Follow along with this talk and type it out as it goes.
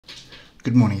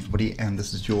Good morning, everybody, and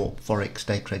this is your Forex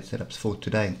day trade setups for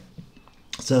today.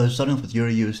 So starting off with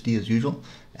Euro USD as usual,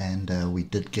 and we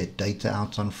did get data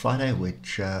out on Friday,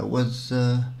 which was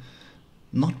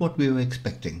not what we were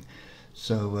expecting.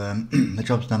 So the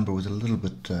jobs number was a little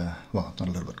bit, well, not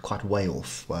a little bit, quite way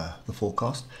off the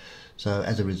forecast. So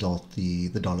as a result, the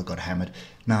dollar got hammered.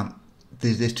 Now,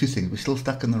 there's two things. We're still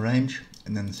stuck in the range,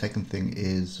 and then the second thing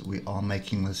is we are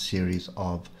making this series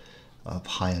of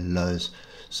higher lows.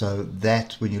 So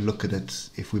that, when you look at it,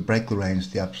 if we break the range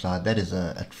to the upside, that is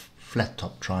a flat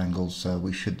top triangle, so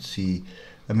we should see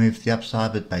a move to the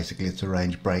upside, but basically it's a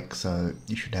range break, so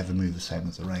you should have a move the same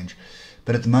as the range.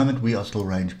 But at the moment we are still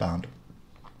range bound.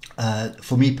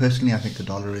 For me personally, I think the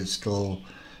dollar is still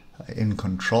in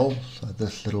control, so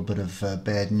this little bit of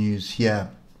bad news here,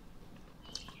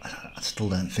 I still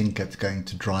don't think it's going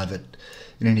to drive it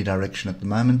in any direction at the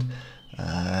moment.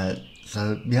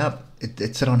 So yeah,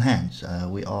 it's set on hands.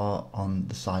 We are on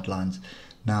the sidelines.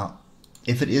 Now,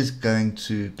 if it is going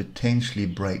to potentially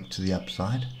break to the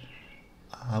upside,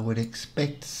 I would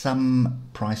expect some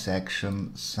price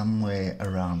action somewhere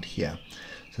around here.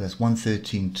 So that's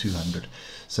 113.200.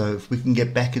 So if we can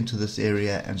get back into this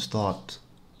area and start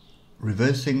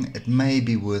reversing, it may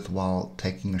be worthwhile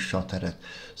taking a shot at it.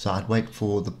 So I'd wait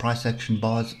for the price action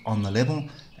bars on the level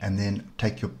and then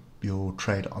take your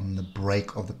trade on the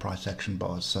break of the price action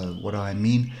bars. So what do I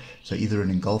mean? So either an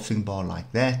engulfing bar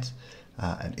like that,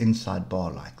 an inside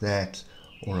bar like that,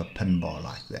 or a pin bar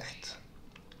like that.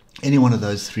 Any one of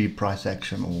those three price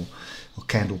action or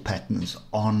candle patterns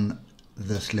on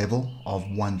this level of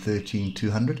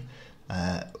 113.200,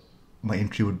 my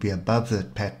entry would be above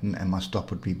that pattern and my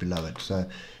stop would be below it. So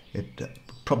it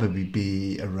probably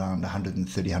be around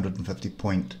 130, 150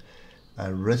 point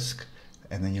risk.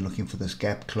 And then you're looking for this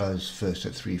gap close first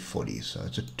at 340. So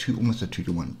it's almost a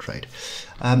 2-to-1 trade.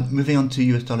 Moving on to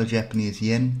US dollar Japanese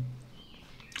yen.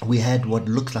 We had what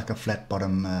looks like a flat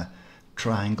bottom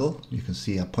triangle. You can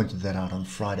see I pointed that out on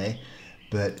Friday.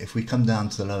 But if we come down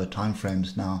to the lower time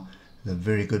frames now, there's a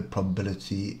very good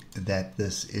probability that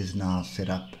this is now set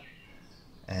up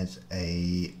as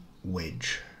a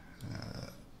wedge.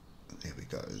 There we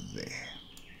go, there.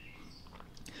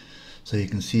 So you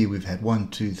can see we've had 1,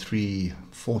 2, 3,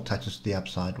 4 touches to the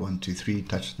upside, 1, 2, 3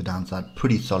 touches to the downside,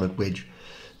 pretty solid wedge.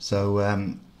 So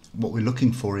what we're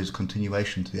looking for is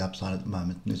continuation to the upside at the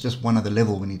moment. And there's just one other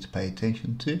level we need to pay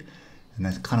attention to, and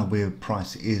that's kind of where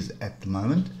price is at the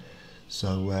moment.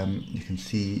 So you can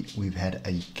see we've had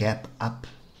a gap up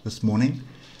this morning.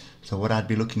 So what I'd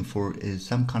be looking for is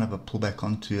some kind of a pullback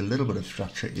onto a little bit of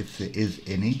structure, if there is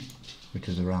any, which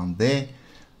is around there.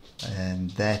 And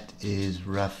that is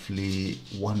roughly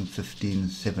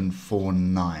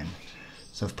 115.749.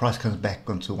 So if price comes back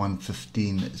onto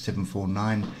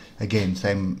 115.749, again,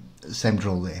 same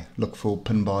drill there. Look for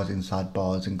pin bars, inside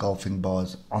bars, engulfing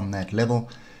bars on that level,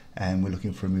 and we're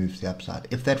looking for a move to the upside.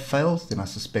 If that fails, then I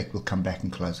suspect we'll come back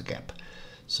and close a gap.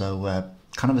 So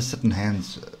kind of a sit in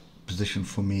hands position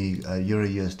for me. Euro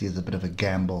USD is a bit of a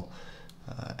gamble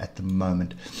at the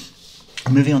moment.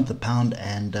 Moving on to the pound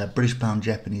and British pound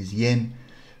Japanese yen,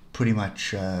 pretty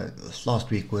much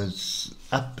last week was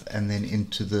up and then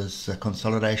into this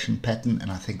consolidation pattern,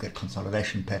 and I think that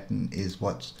consolidation pattern is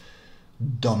what's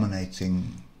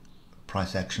dominating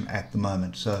price action at the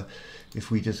moment. So if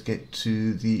we just get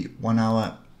to the 1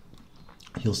 hour,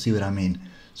 you'll see what I mean.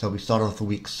 So we started off the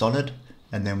week solid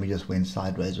and then we just went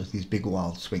sideways with these big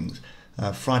wild swings.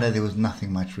 Friday there was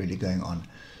nothing much really going on.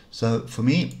 So for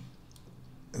me,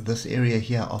 this area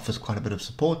here offers quite a bit of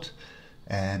support,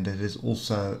 and it is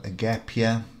also a gap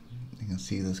here. You can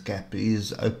see this gap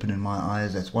is open in my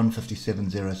eyes. That's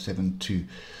 157.072.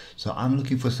 So I'm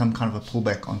looking for some kind of a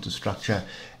pullback onto structure,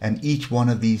 and each one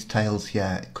of these tails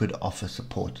here could offer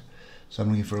support. So I'm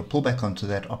looking for a pullback onto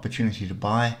that opportunity to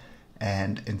buy,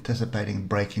 and anticipating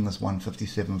breaking this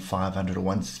 157.500 or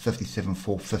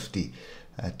 157.450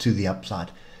 to the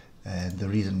upside. And the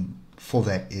reason for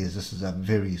that is this is a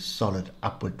very solid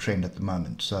upward trend at the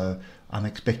moment. So I'm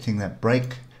expecting that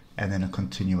break and then a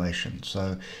continuation.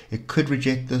 So it could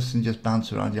reject this and just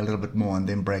bounce around a little bit more and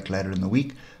then break later in the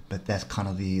week, but that's kind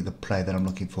of the play that I'm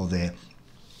looking for there.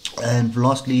 And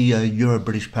lastly, Euro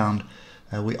British pound.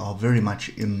 We are very much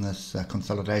in this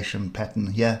consolidation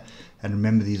pattern here, and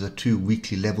remember these are two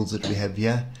weekly levels that we have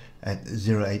here at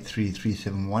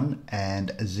 0.83371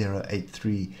 and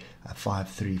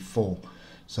 0.83534.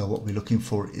 So what we're looking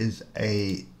for is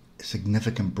a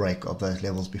significant break of those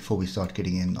levels before we start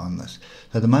getting in on this.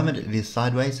 So at the moment it is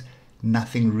sideways,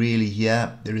 nothing really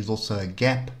here. There is also a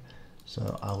gap,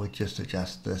 so I would just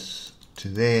adjust this to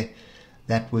there.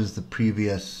 That was the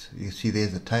previous, you see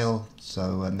there's a tail,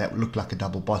 so that looked like a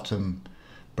double bottom,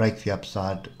 break the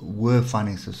upside, we're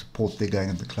finding some support there going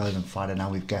into the close on Friday. Now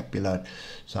we've gapped below it,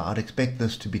 so I'd expect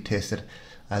this to be tested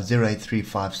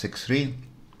 083563.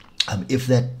 If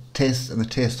that test and the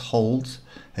test holds,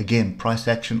 again price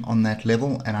action on that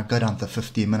level, and I'd go down to the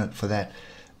 15-minute for that,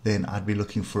 then I'd be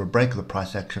looking for a break of the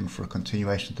price action for a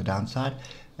continuation to the downside,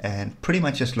 and pretty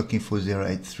much just looking for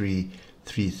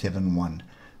 083371.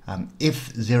 If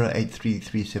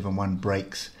 083371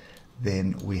 breaks,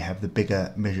 then we have the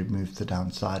bigger measured move to the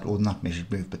downside, or not measured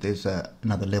move, but there's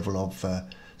another level of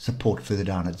support further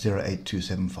down at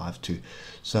 082752.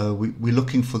 So we're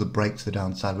looking for the break to the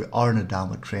downside. We are in a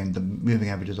downward trend. The moving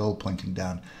average is all pointing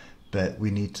down, but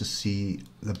we need to see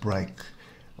the break,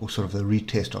 or sort of the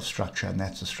retest of structure, and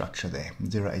that's the structure there,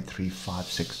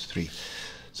 083563.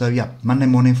 So yeah, Monday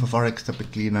morning for Forex,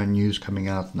 typically no news coming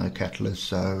out, no catalyst,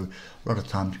 so a lot of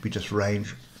times we just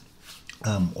range,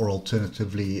 or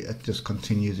alternatively it just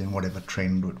continues in whatever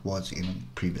trend it was in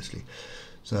previously.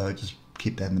 So just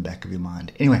keep that in the back of your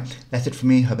mind. Anyway, that's it for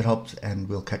me. Hope it helps, and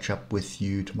we'll catch up with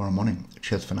you tomorrow morning.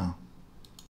 Cheers for now.